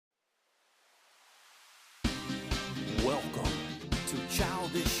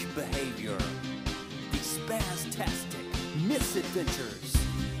fantastic misadventures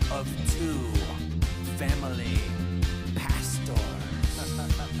of two family pastors.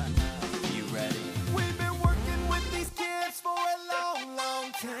 You ready? We've been working with these kids for a long,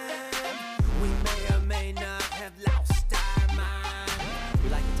 long time. We may or may not have lost our mind. We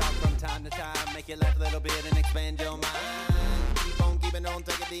like to talk from time to time, make you laugh a little bit and expand your mind. Keep on keeping on,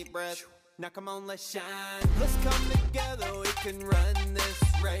 take a deep breath. Now come on, let's shine. Let's come together, we can run this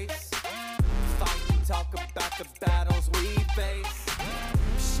race. Fight and talk about the battles we face.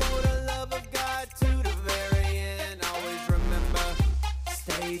 Show the love of God to the very end. Always remember,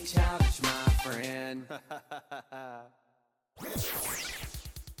 stay childish, my friend.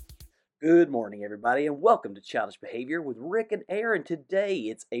 Good morning, everybody, and welcome to Childish Behavior with Rick and Aaron. Today,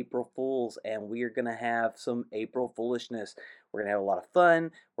 it's April Fools, and we are going to have some April foolishness. We're going to have a lot of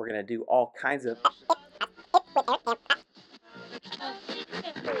fun. We're going to do all kinds of...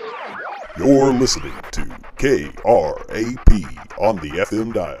 You're listening to KRAP on the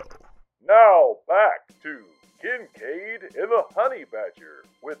FM dial. Now back to Kincaid and the Honey Badger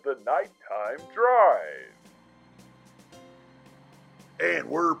with the Nighttime Drive. And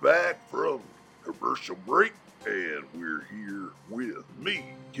we're back from commercial break, and we're here with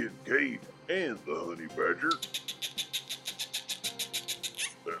me, Kincaid, and the Honey Badger.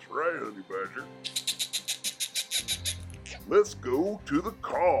 That's right, Honey Badger. Let's go to the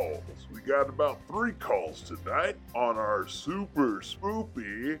calls. We got about 3 calls tonight on our super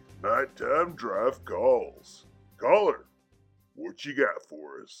spoopy nighttime drive calls. Caller, what you got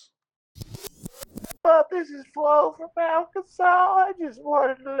for us? Well, this is Flo from Arkansas. I just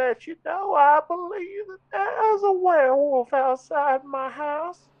wanted to let you know I believe that there's a werewolf outside my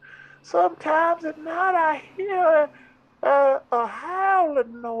house. Sometimes at night I hear a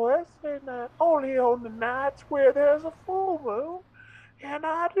howling noise, and only on the nights where there's a full moon. And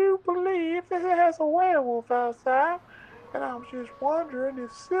I do believe that there's a werewolf outside, and I'm just wondering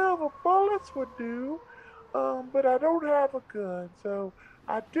if silver bullets would do. But I don't have a gun, so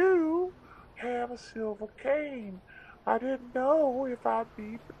I do have a silver cane. I didn't know if I'd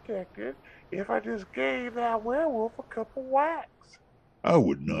be protected if I just gave that werewolf a couple whacks. I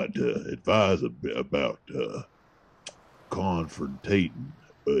would not advise about confrontating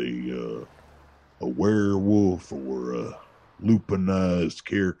a werewolf or a lupinized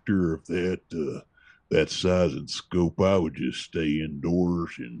character of that size and scope. I would just stay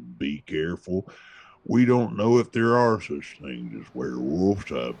indoors and be careful. We don't know if there are such things as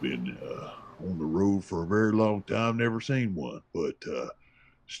werewolves. I've been on the road for a very long time, never seen one. But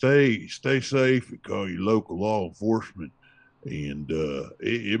stay safe and call your local law enforcement. And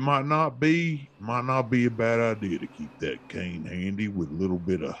it might not be a bad idea to keep that cane handy with a little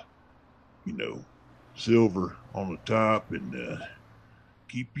bit of, silver on the top, and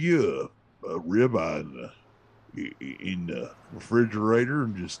keep you a ribeye in the refrigerator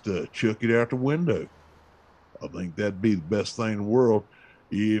and just chuck it out the window. I think that'd be the best thing in the world.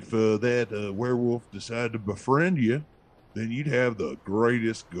 If that werewolf decided to befriend you, then you'd have the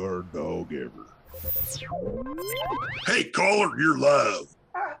greatest guard dog ever. Hey, caller, you're live.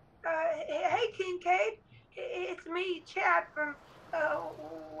 Hey, Kincaid. It's me, Chad from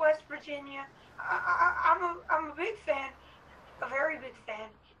West Virginia. I'm a big fan, a very big fan.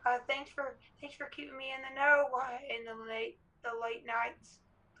 Thanks for keeping me in the know in the late nights,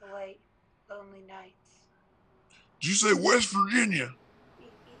 the late lonely nights. Did you say West Virginia?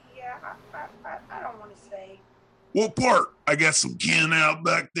 Yeah, I don't want to say. What part? I got some kin out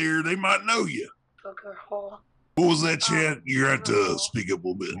back there. They might know you. Booger hole. What was that, Chad? You're going to have to speak up a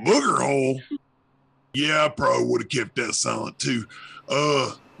little bit. Booger hole? Yeah, I probably would have kept that silent too.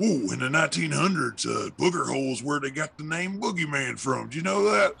 In the 1900s, Booger Hole is where they got the name Boogeyman from. Do you know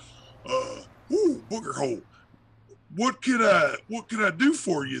that? Booger Hole. What could I do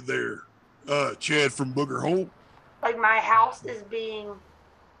for you there, Chad from Booger Hole? Like my house is being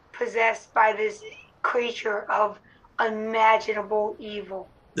possessed by this creature of unimaginable evil.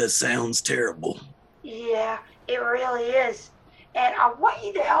 That sounds terrible. Yeah, it really is. And I want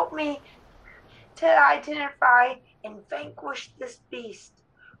you to help me to identify and vanquish this beast.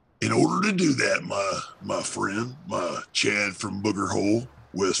 In order to do that, my friend, my Chad from Booger Hole,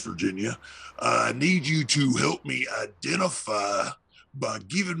 West Virginia, I need you to help me identify by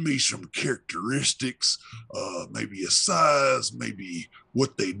giving me some characteristics, maybe a size, maybe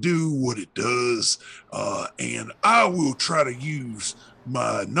what they do, what it does, and I will try to use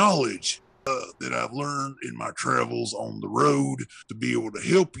my knowledge that I've learned in my travels on the road to be able to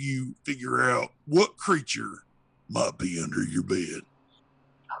help you figure out what creature might be under your bed.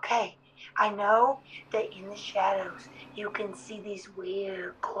 Okay, I know that in the shadows you can see these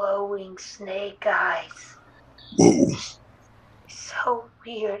weird glowing snake eyes. Whoa. So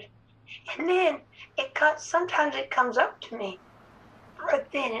weird. And then sometimes it comes up to me. But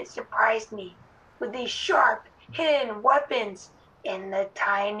then it surprised me with these sharp, hidden weapons in the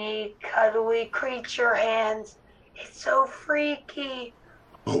tiny, cuddly creature hands. It's so freaky.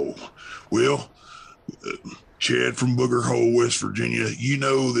 Oh, well, Chad from Booger Hole, West Virginia, you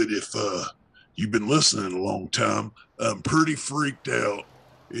know that if you've been listening a long time, I'm pretty freaked out.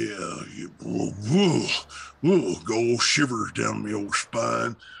 Yeah, go old shivers down my old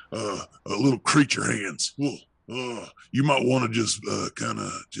spine. Little creature hands. You might want to just kind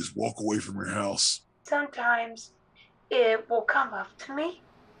of just walk away from your house. Sometimes it will come up to me,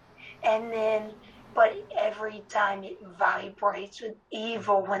 but every time it vibrates with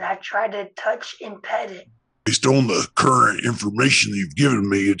evil when I try to touch and pet it. Based on the current information you've given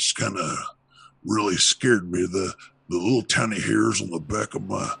me, it's kind of really scared me. The little tiny hairs on the back of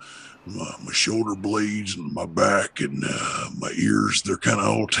my shoulder blades and my back and my ears, they're kind of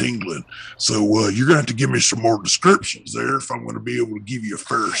all tingling. So you're going to have to give me some more descriptions there if I'm going to be able to give you a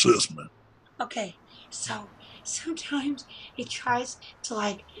fair assessment. Okay, so sometimes it tries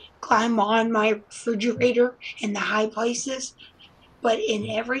to climb on my refrigerator in the high places, but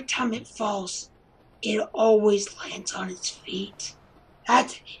every time it falls, it always lands on its feet.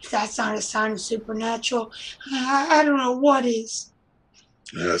 If that's not a sign of supernatural, I don't know what is.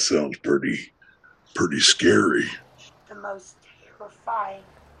 That sounds pretty scary. The most terrifying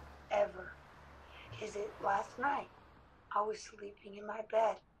ever is it last night. I was sleeping in my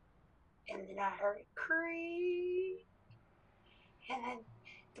bed, and then I heard it creak, and then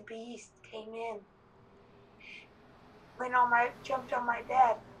the beast came in, jumped on my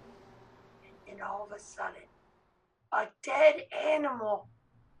bed, and all of a sudden, a dead animal,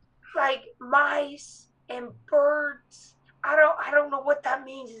 like mice and birds. I don't know what that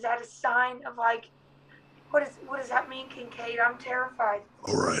means. Is that a sign of what does that mean, Kincaid? I'm terrified.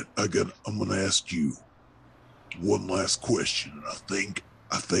 All right, I'm gonna ask you one last question, and I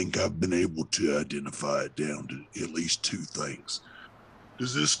think I've been able to identify it down to at least two things.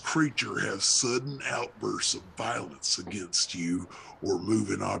 Does this creature have sudden outbursts of violence against you or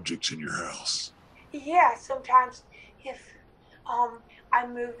moving objects in your house? Yeah, sometimes if I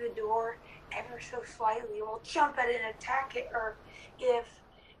move the door ever so slightly, it will jump at it and attack it, or if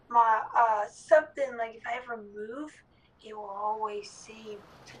my something if I ever move, it will always seem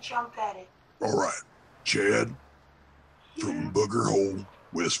to jump at it. All right, Chad from Booger Hole,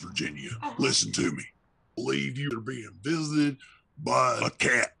 West Virginia. Listen to me. I believe you're being visited by a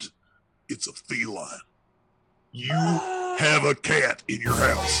cat. It's a feline. You have a cat in your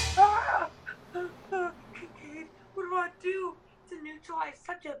house. Kincaid, what do I do to neutralize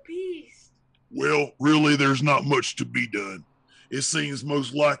such a beast? Well, really, there's not much to be done. It seems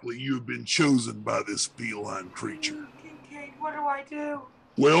most likely you have been chosen by this feline creature. Kincaid, what do I do?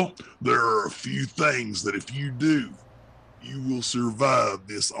 Well, there are a few things that if you do, you will survive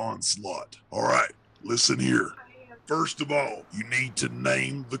this onslaught. All right, listen here. First of all, you need to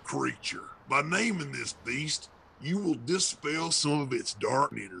name the creature. By naming this beast, you will dispel some of its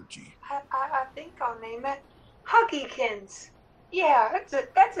dark energy. I think I'll name it Huggykins. Yeah,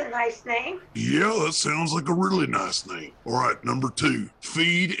 that's a nice name. Yeah, that sounds like a really nice name. All right, number 2,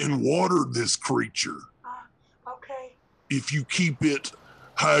 feed and water this creature. Okay. If you keep it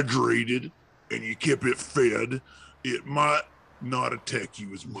hydrated and you keep it fed, it might not attack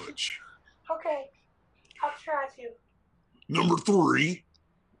you as much. Okay, I'll try to. Number 3,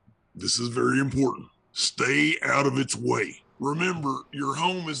 this is very important. Stay out of its way. Remember, your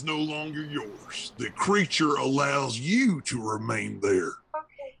home is no longer yours. The creature allows you to remain there.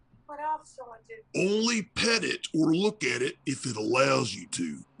 Okay, what else do I do? Only pet it or look at it if it allows you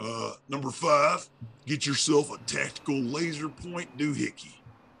to. Number 5, get yourself a tactical laser point doohickey.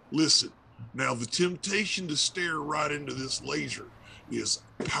 Listen, now the temptation to stare right into this laser is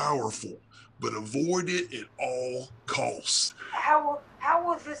powerful, but avoid it at all costs. How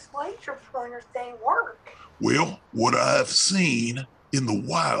will this laser pointer thing work? Well, what I've seen in the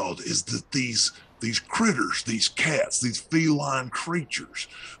wild is that these critters, these cats, these feline creatures,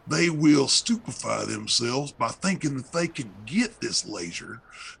 they will stupefy themselves by thinking that they can get this laser,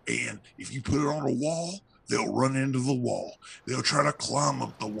 and if you put it on a wall, they'll run into the wall. They'll try to climb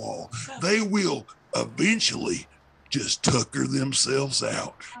up the wall. They will eventually just tucker themselves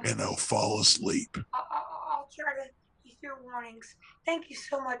out, and they'll fall asleep. I'll try to use your warnings. Thank you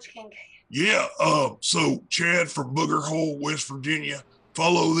so much, Kincaid. Yeah, so Chad from Booger Hole, West Virginia,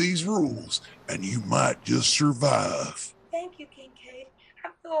 follow these rules, and you might just survive. Thank you, Kincaid. I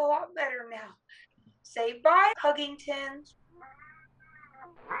feel a lot better now. Say bye, Huggingtons.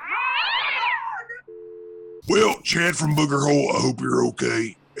 Well, Chad from Booger Hole, I hope you're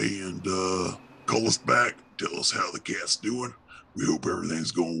okay. And call us back. Tell us how the cat's doing. We hope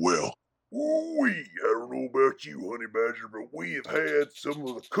everything's going well. Ooh-wee, I don't know about you, Honey Badger, but we have had some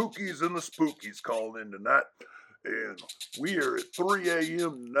of the kookies and the spookies calling in tonight. And we are at 3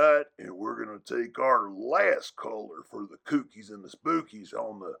 a.m. tonight, and we're going to take our last caller for the kookies and the spookies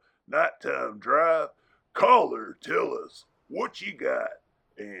on the nighttime drive. Caller, tell us what you got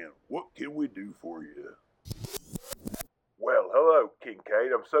and what can we do for you? Well, hello,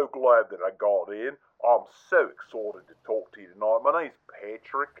 Kincaid. I'm so glad that I got in. I'm so excited to talk to you tonight. My name's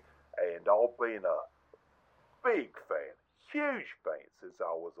Patrick, and I've been a big fan, huge fan since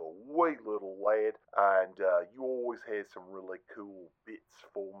I was a wee little lad, and you always had some really cool bits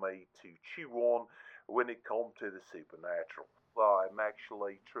for me to chew on when it comes to the supernatural. I'm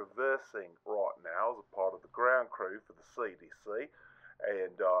actually traversing right now as a part of the ground crew for the CDC,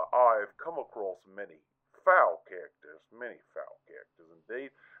 and I've come across many foul characters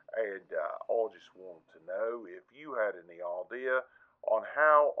indeed, and I just wanted to know if you had any idea on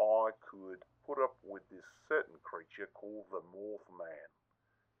how I could put up with this certain creature called the Mothman.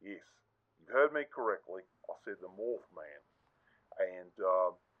 Yes, you heard me correctly. I said the Mothman. And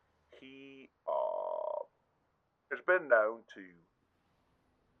he has been known to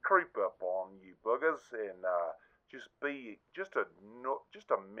creep up on you buggers and just be just a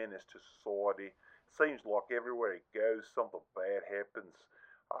menace to society. Seems like everywhere he goes, something bad happens.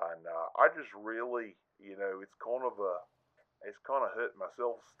 And I just really, it's kind of hurt my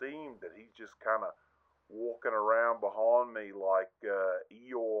self-esteem that he's just kind of walking around behind me like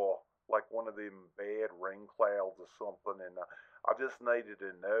Eeyore, like one of them bad rain clouds or something. And I just needed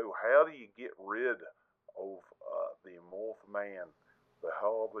to know, how do you get rid of the Mothman, the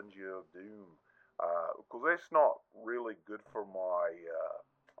harbinger of doom? Because that's not really good for my,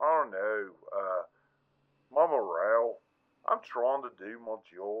 I don't know, my morale. I'm trying to do my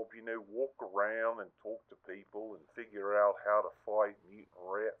job, walk around and talk to people and figure out how to fight mutant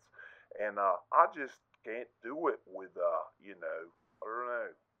rats. And I just can't do it with, I don't know,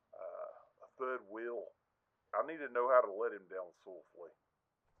 a third wheel. I need to know how to let him down softly.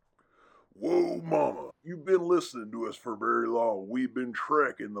 Whoa, Mama, you've been listening to us for very long. We've been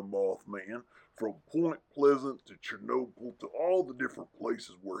tracking the Mothman from Point Pleasant to Chernobyl to all the different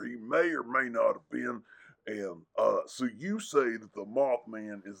places where he may or may not have been. And so you say that the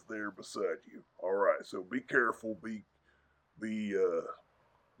Mothman is there beside you. All right, so be careful. Be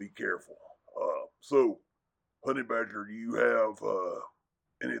careful. So, Honey Badger, do you have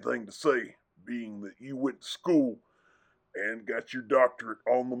anything to say, being that you went to school and got your doctorate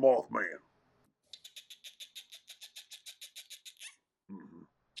on the Mothman? Mm-hmm.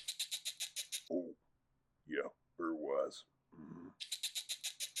 Oh, yeah, very wise. Mm-hmm.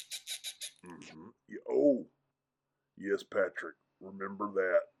 Mm-hmm. Yeah, oh, yes, Patrick. Remember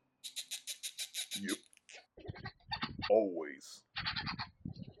that. Yep. Always.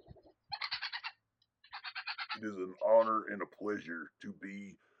 It is an honor and a pleasure to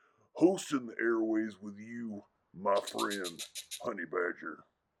be hosting the airways with you, my friend, Honey Badger,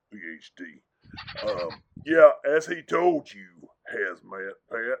 PhD. Yeah, as he told you, Hazmat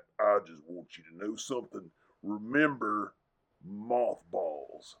Pat, I just want you to know something. Remember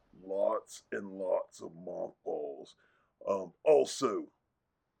mothballs. Lots and lots of mothballs. Also,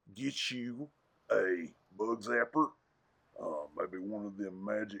 get you a bug zapper. Maybe one of them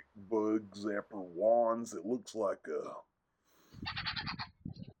magic bug zapper wands that looks like a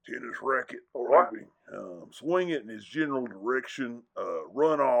tennis racket. Maybe. Swing it in its general direction,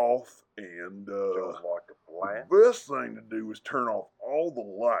 run off, and Just like a plan. the best thing to do is turn off all the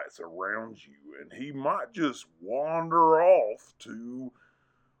lights around you, and he might just wander off to,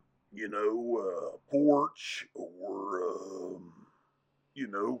 a porch or,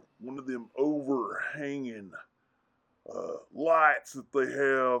 one of them overhanging lights that they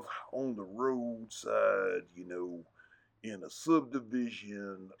have on the roadside, in a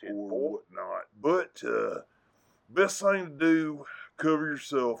subdivision or whatnot. But best thing to do, cover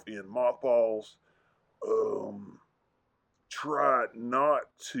yourself in mothballs. Try not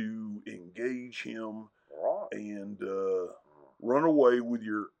to engage him and run away with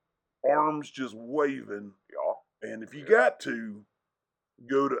your arms just waving. Yeah. And if you got to,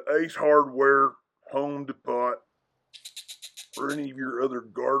 go to Ace Hardware, Home Depot, or any of your other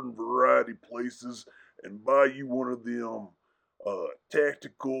garden variety places and buy you one of them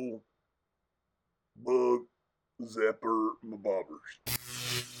tactical bug zapper mabobbers.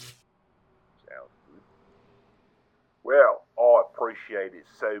 Sounds good. Well, I appreciate it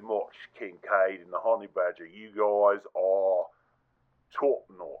so much, Kincaid and the Honey Badger. You guys are top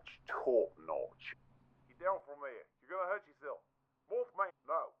notch. You down from there. You're gonna hurt yourself. Wolfman,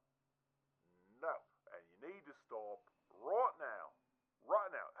 no. No. And you need to stop right now. Right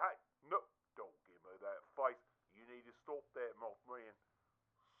now. Hey, no. Don't give me that face. You need to stop that, Mothman.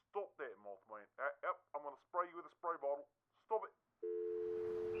 Stop that, Mothman. Yep, I'm gonna spray you with a spray bottle. Stop it.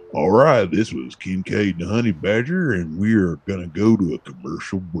 All right, this was Kincaid and the Honey Badger, and we're going to go to a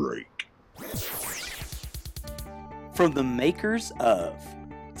commercial break. From the makers of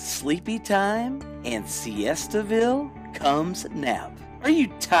Sleepy Time and Siestaville comes Nap. Are you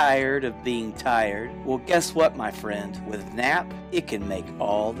tired of being tired? Well, guess what, my friend? With Nap, it can make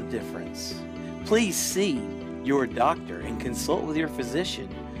all the difference. Please see your doctor and consult with your physician,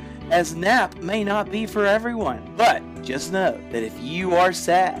 as Nap may not be for everyone. But just know that if you are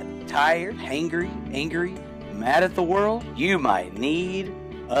sad, tired, hangry, angry, mad at the world, you might need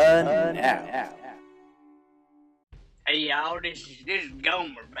a nap. Hey y'all, this is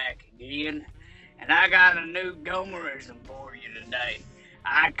Gomer back again, and I got a new Gomerism for you today.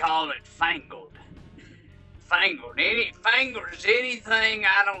 I call it Fangled. Fangled is anything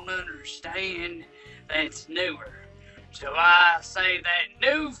I don't understand that's newer. So I say that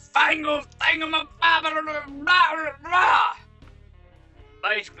newfangled thingamabob.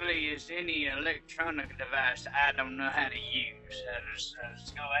 Basically, it's any electronic device I don't know how to use. I'll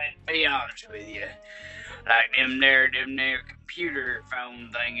just go ahead and be honest with you. Like them there computer phone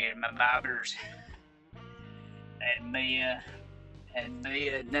thingy, my bobbers. That'd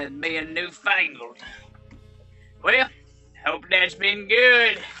be a newfangled. Well, hope that's been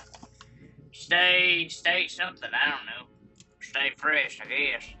good. Stay something, I don't know. Stay fresh, I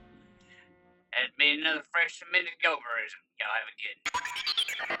guess. That'd be another fresh minute Gomerism. Y'all have a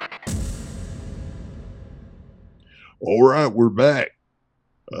good. All right, we're back.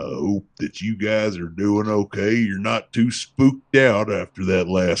 I hope that you guys are doing okay. You're not too spooked out after that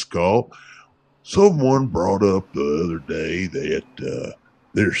last call. Someone brought up the other day that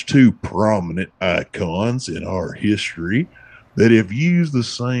there's two prominent icons in our history that have used the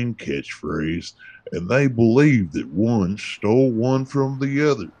same catchphrase, and they believe that one stole one from the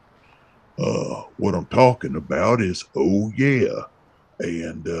other. What I'm talking about is "oh yeah,"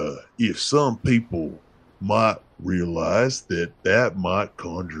 and if some people might realize that might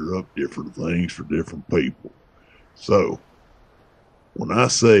conjure up different things for different people. So, when I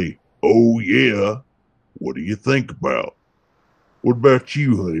say "oh yeah," what do you think about? What about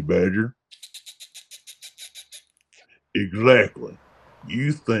you, Honey Badger? Exactly.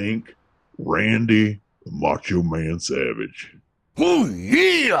 You think Randy the Macho Man Savage. Oh,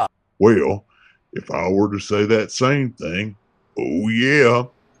 yeah! Well, if I were to say that same thing, "oh yeah,"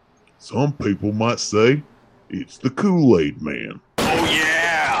 some people might say it's the Kool-Aid Man. Oh,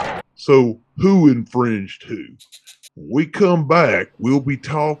 yeah! So, who infringed who? When we come back, we'll be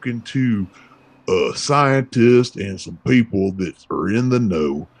talking to scientists and some people that are in the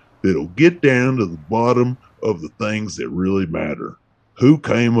know that'll get down to the bottom of the things that really matter. Who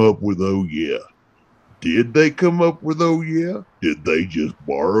came up with "oh yeah"? Did they come up with "oh yeah"? Did they just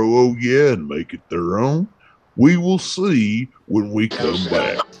borrow "oh yeah" and make it their own? We will see when we come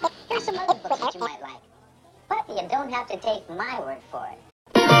back. Here's some other books that you might like, but you don't have to take my word for it.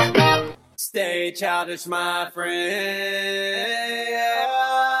 Stay childish, my friend.